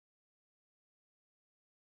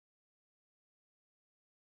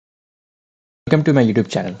Welcome to my YouTube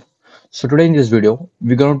channel. So today in this video,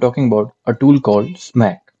 we're going to talking about a tool called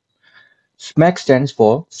SMAC. SMAC stands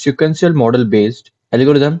for Sequential Model Based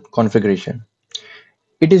Algorithm Configuration.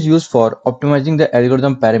 It is used for optimizing the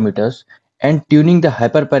algorithm parameters and tuning the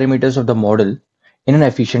hyperparameters of the model in an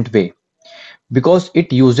efficient way. Because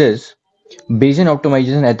it uses Bayesian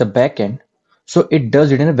optimization at the backend, so it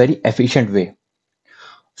does it in a very efficient way.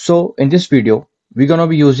 So in this video, we're gonna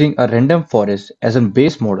be using a random forest as a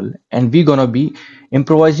base model, and we're gonna be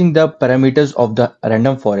improvising the parameters of the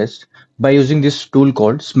random forest by using this tool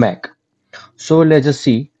called SMAC. So let's just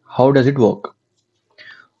see how does it work.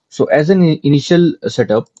 So as an initial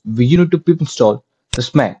setup, we need to pip install the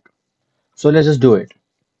SMAC. So let's just do it.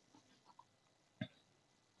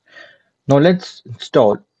 Now let's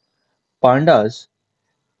install pandas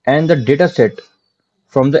and the dataset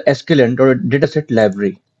from the sklearn or dataset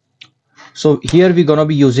library. So here we're gonna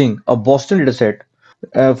be using a Boston dataset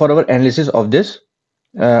for our analysis of this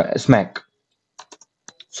SMAC.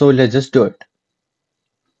 So let's just do it.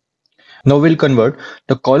 Now we'll convert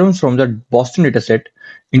the columns from the Boston dataset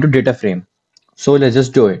into data frame. So let's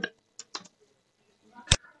just do it.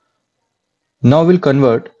 Now we'll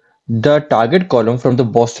convert the target column from the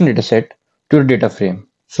Boston dataset to the data frame.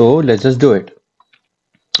 So let's just do it.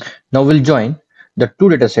 Now we'll join the two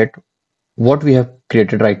dataset what we have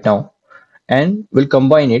created right now, and we'll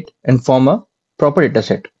combine it and form a proper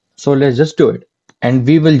dataset. So let's just do it, and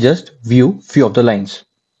we will just view few of the lines.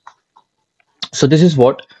 So this is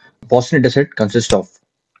what Boston dataset consists of.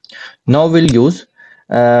 Now we'll use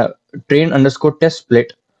train underscore test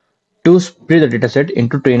split to split the dataset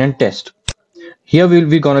into train and test. Here we'll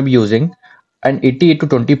be gonna be using an 88 to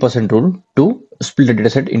 20% rule to split the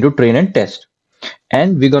dataset into train and test,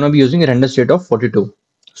 and we're gonna be using a random state of 42.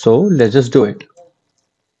 So let's just do it.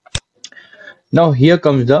 Now here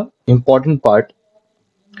comes the important part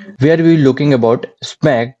where we're looking about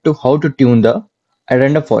SMAC to how to tune the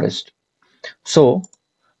random forest. So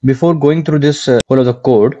before going through this whole of the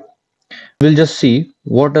code, we'll just see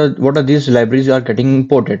what are these libraries are getting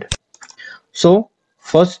imported. So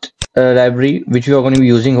first library which we are going to be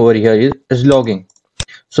using over here is logging.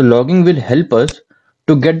 So logging will help us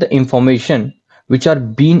to get the information which are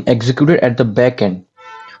being executed at the back end.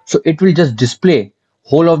 So it will just display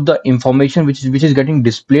whole of the information which is getting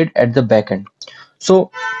displayed at the back end. So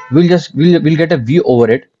we'll get a view over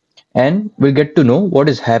it, and we'll get to know what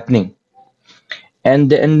is happening. And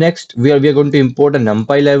then next we are going to import a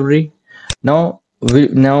NumPy library. Now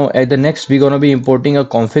at the next we're going to be importing a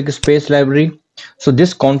config space library. So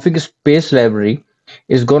this config space library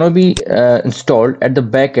is going to be installed at the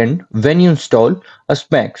back end when you install a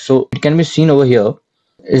SMAC. So it can be seen over here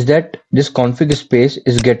is that this config space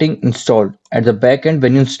is getting installed at the back end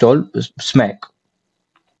when you install SMAC.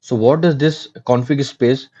 So what does this config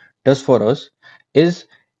space does for us is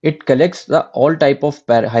it collects the all type of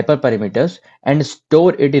hyperparameters and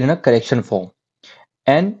store it in a collection form,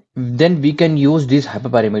 and then we can use these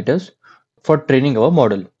hyperparameters for training our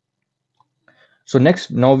model. So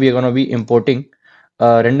next, now we are going to be importing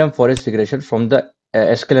random forest regression from the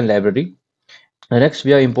sklearn library. Next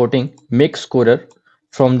we are importing make scorer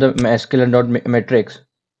from the sklearn.metrics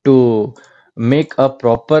to make a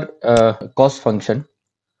proper cost function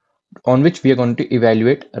on which we are going to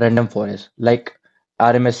evaluate random forest like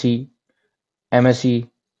RMSE, MSE,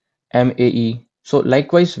 MAE. So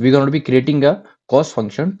likewise, we're going to be creating a cost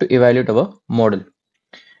function to evaluate our model.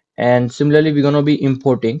 And similarly, we're going to be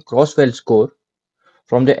importing cross-well score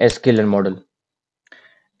from the sklearn model.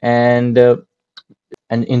 And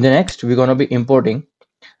in the next, we're going to be importing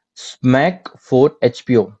SMAC for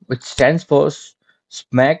HPO, which stands for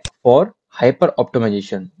SMAC for hyper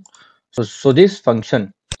optimization. So this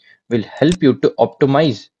function will help you to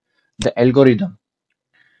optimize the algorithm.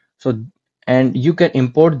 So, and you can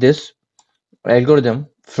import this algorithm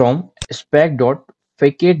from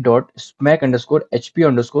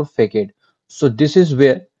spec.facade.smac_hp_facade. So this is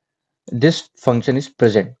where this function is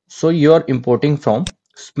present. So you are importing from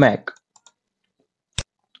SMAC.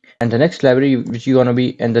 And the next library which you're gonna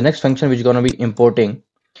be, and the next function which you're gonna be importing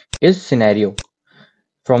is scenario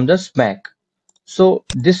from the SMAC. So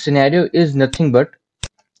this scenario is nothing but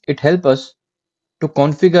it helps us to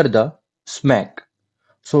configure the SMAC.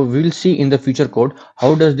 So we will see in the future code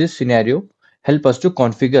how does this scenario help us to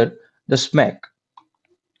configure the SMAC.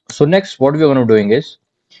 So next what we're going to be doing is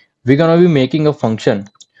we're going to be making a function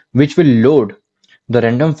which will load the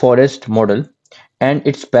random forest model and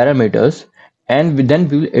its parameters, and then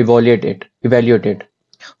we will evaluate it.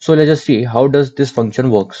 So let's just see how does this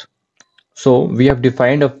function works. So we have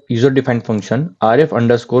defined a user defined function rf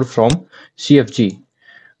underscore from cfg,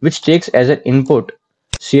 which takes as an input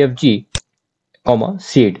cfg comma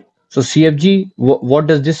seed. So CFG, what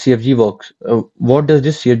does this CFG works? What does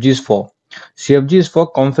this CFG is for? CFG is for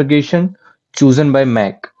configuration chosen by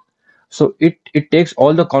MAC. So it takes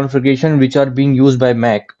all the configuration which are being used by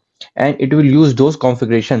MAC, and it will use those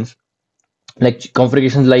configurations, like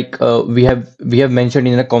configurations like we have mentioned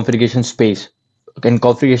in the configuration space. And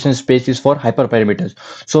configuration space is for hyperparameters.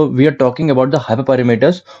 So we are talking about the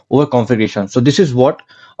hyperparameters over configuration. So this is what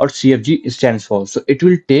our CFG stands for. So it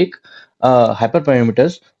will take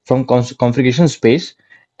hyperparameters from configuration space,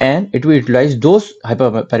 and it will utilize those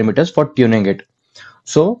hyperparameters for tuning it.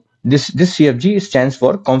 So this CFG stands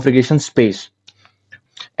for configuration space.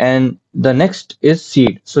 And the next is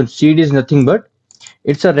seed. So seed is nothing but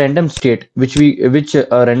it's a random state which a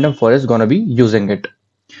random forest gonna be using it.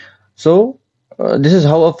 So this is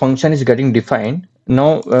how a function is getting defined.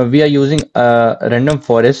 Now we are using a random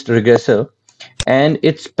forest regressor and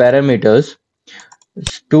its parameters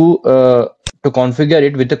to uh, to configure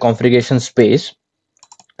it with the configuration space.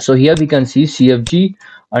 So here we can see CFG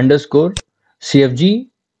underscore CFG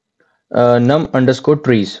num underscore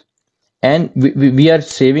trees, and we are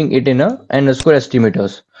saving it in a underscore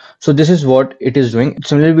estimators. So this is what it is doing.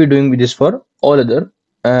 Similarly, we're doing this for all other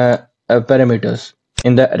parameters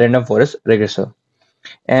in the random forest regressor.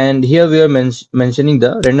 And here we are mentioning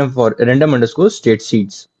the random underscore state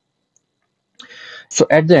seeds. So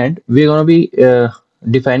at the end, we're going to be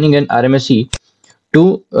defining an RMSE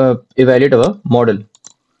to evaluate our model.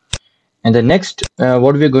 And the next,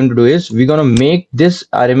 what we're going to do is we're going to make this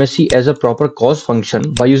RMSE as a proper cost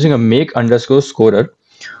function by using a make underscore scorer.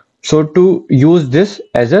 So to use this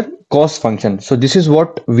as a cost function, so this is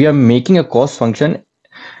what we are making a cost function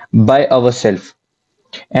by ourselves,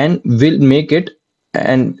 and we'll make it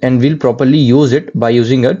and we'll properly use it by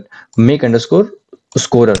using a make underscore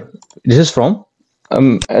scorer. This is from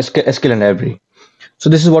SQL and library.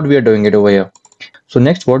 So this is what we are doing it over here. So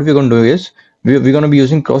next, what we're going to do is we're going to be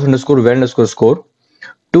using cross underscore where underscore score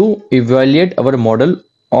to evaluate our model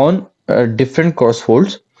on different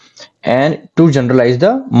crossfolds and to generalize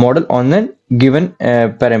the model on a given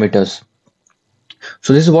parameters.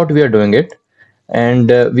 So this is what we are doing it, and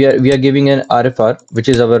we are giving an RFR, which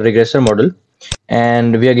is our regressor model,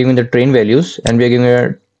 and we are giving the train values, and we are giving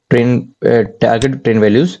a train target train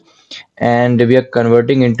values, and we are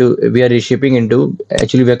reshaping into,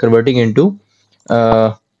 actually we are converting into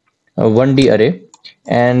a 1D array,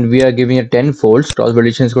 and we are giving a 10 folds, cross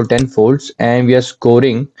validation is called 10 folds, and we are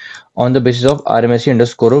scoring on the basis of RMSE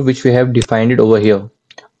underscore, which we have defined it over here,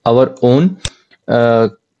 our own uh,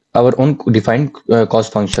 defined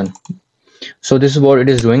cost function. So this is what it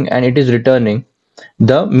is doing, and it is returning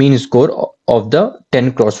the mean score of the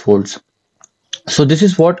 10 cross folds. So this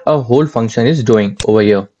is what a whole function is doing over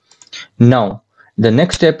here. Now the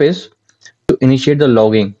next step is to initiate the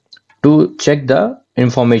logging, to check the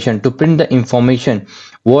information, to print the information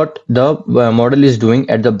what the model is doing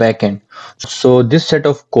at the backend. So this set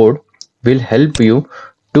of code will help you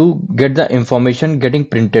to get the information getting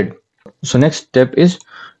printed. So next step is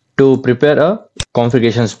to prepare a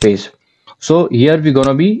configuration space. So here we're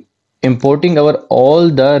gonna be importing our all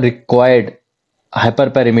the required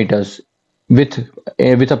hyperparameters with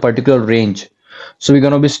a particular range. So we're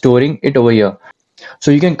gonna be storing it over here.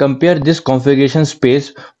 So you can compare this configuration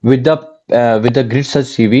space with the grid search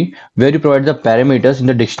CV, where you provide the parameters in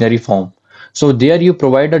the dictionary form. So there you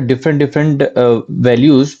provide a different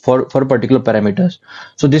values for particular parameters.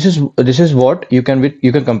 So this is what you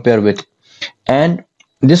can compare with. And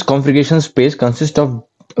this configuration space consists of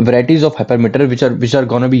varieties of hypermeter which are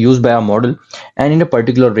going to be used by our model and in a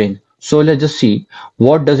particular range. So let's just see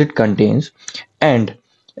what does it contains. And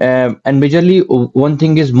majorly one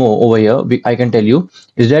thing is more over here, I can tell you,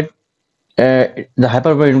 is that the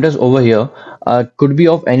hyperparameters over here could be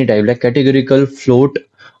of any type, like categorical, float,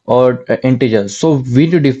 or integers. So we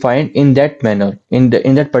need to define in that manner, in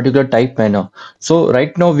that particular type manner. So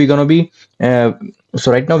right now we're gonna be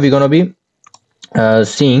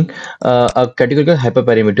seeing a categorical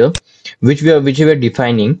hyperparameter which we are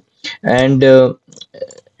defining, and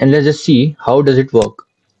let's just see how does it work.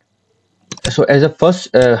 So as a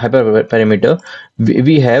first hyperparameter,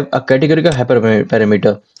 we have a categorical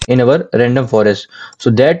hyperparameter in our random forest. So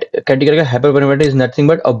that categorical hyperparameter is nothing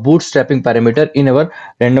but a bootstrapping parameter in our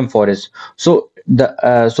random forest. So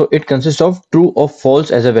so it consists of true or false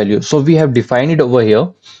as a value. So we have defined it over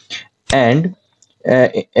here, and uh,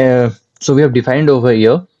 uh, so we have defined over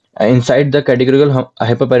here inside the categorical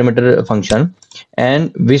hyperparameter function,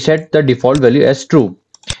 and we set the default value as true,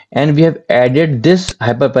 and we have added this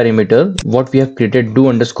hyperparameter what we have created do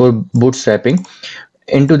underscore bootstrapping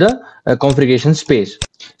into the configuration space.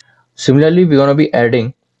 Similarly, we're going to be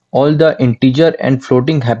adding all the integer and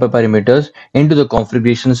floating hyperparameters into the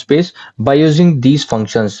configuration space by using these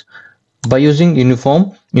functions, by using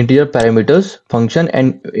uniform integer parameters function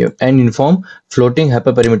and uniform floating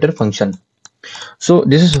hyperparameter function. So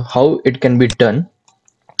this is how it can be done,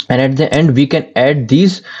 and at the end we can add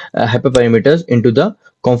these hyperparameters into the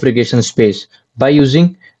configuration space by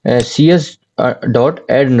using cs dot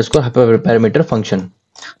add underscore hyperparameter function.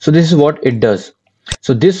 So this is what it does.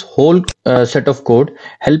 So this whole set of code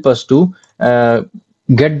help us to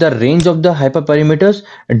get the range of the hyperparameters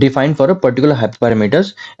defined for a particular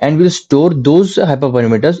hyperparameters, and we'll store those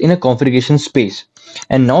hyperparameters in a configuration space.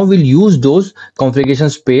 And now we'll use those configuration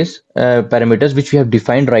space parameters which we have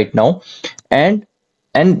defined right now, and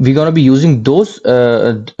we're going to be using those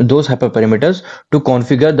hyperparameters to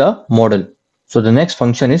configure the model. So the next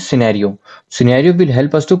function is scenario. Scenario will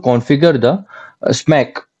help us to configure the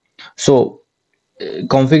SMAC. So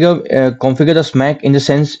configure the SMAC in the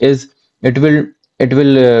sense is it will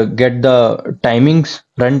get the timings,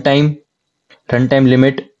 runtime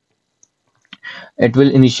limit. It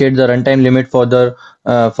will initiate the runtime limit for the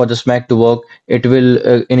SMAC to work. It will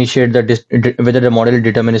initiate the whether the model is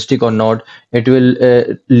deterministic or not. It will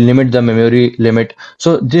limit the memory limit.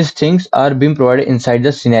 So these things are being provided inside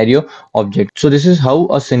the scenario object. So this is how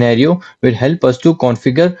a scenario will help us to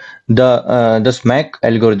configure the SMAC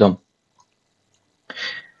algorithm.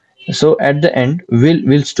 So at the end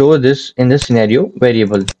we'll store this in the scenario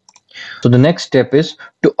variable. So the next step is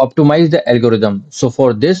to optimize the algorithm. So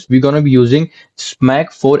for this, we're going to be using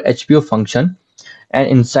SMAC for HPO function, and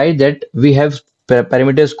inside that we have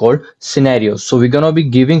parameters called scenario. So we're going to be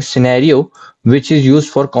giving scenario which is used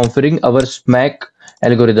for configuring our SMAC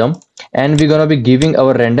algorithm, and we're going to be giving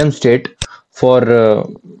our random state for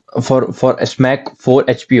for SMAC for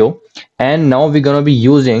HPO. And now we're going to be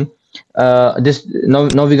using this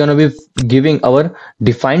now we're going to be giving our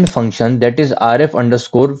defined function, that is rf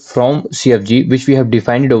underscore from cfg, which we have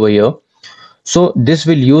defined it over here. So this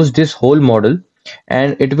will use this whole model,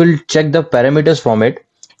 and it will check the parameters from it,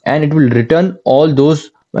 and it will return all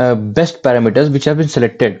those best parameters which have been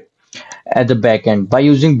selected at the back end by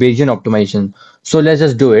using Bayesian optimization. So let's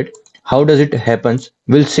just do it. How does it happens?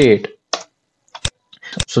 We'll say it.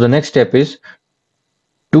 So the next step is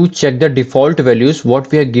to check the default values what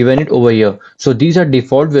we have given it over here. So these are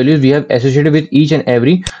default values we have associated with each and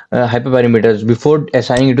every hyperparameters before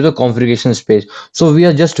assigning it to the configuration space. So we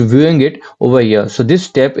are just viewing it over here. So this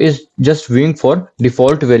step is just viewing for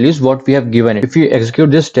default values what we have given it. If you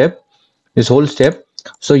execute this step, this whole step,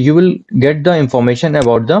 so you will get the information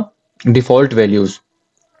about the default values.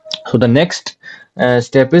 So the next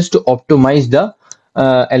step is to optimize the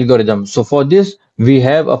algorithm. So for this we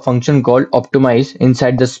have a function called optimize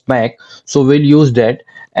inside the SMAC. So we'll use that,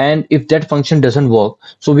 and if that function doesn't work,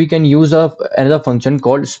 so we can use another function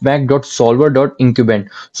called smac.solver.incubant.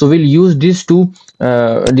 So we'll use these two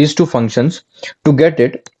functions to get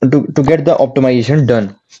the optimization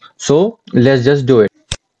done. So let's just do it.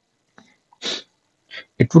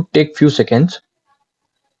 It would take few seconds.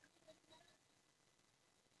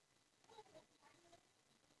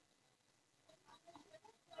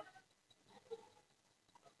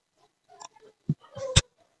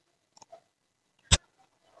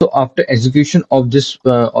 So after execution of this,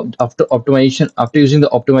 after using the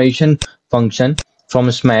optimization function from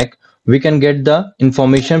SMAC, we can get the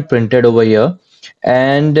information printed over here,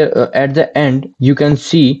 and at the end you can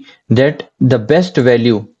see that the best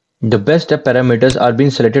parameters are being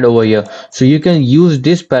selected over here. So you can use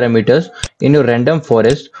these parameters in your random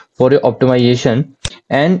forest for your optimization,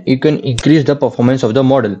 and you can increase the performance of the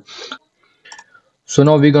model. So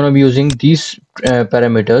now we're going to be using these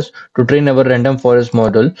parameters to train our random forest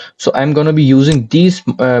model. So I'm going to be using these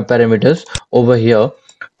parameters over here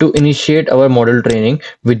to initiate our model training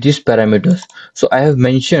with these parameters. So I have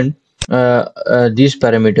mentioned these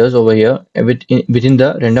parameters over here within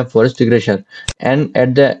the random forest regression, and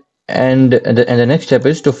at the next step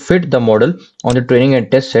is to fit the model on the training and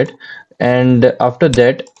test set, and after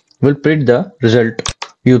that we'll print the result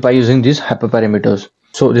by using these hyperparameters.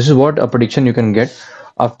 So this is what a prediction you can get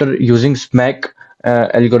after using SMAC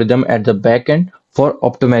algorithm at the backend for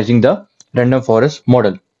optimizing the random forest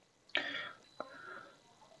model.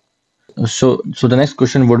 So the next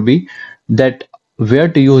question would be that where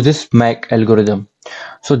to use this SMAC algorithm.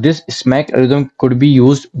 So this SMAC algorithm could be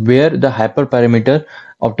used where the hyperparameter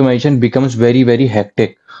optimization becomes very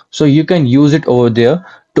hectic. So you can use it over there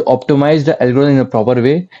to optimize the algorithm in a proper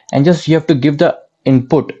way, and just you have to give the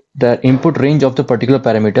input range of the particular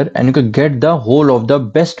parameter, and you can get the whole of the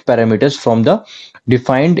best parameters from the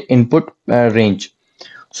defined input range.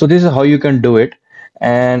 So this is how you can do it,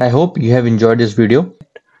 and I hope you have enjoyed this video.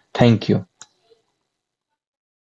 Thank you.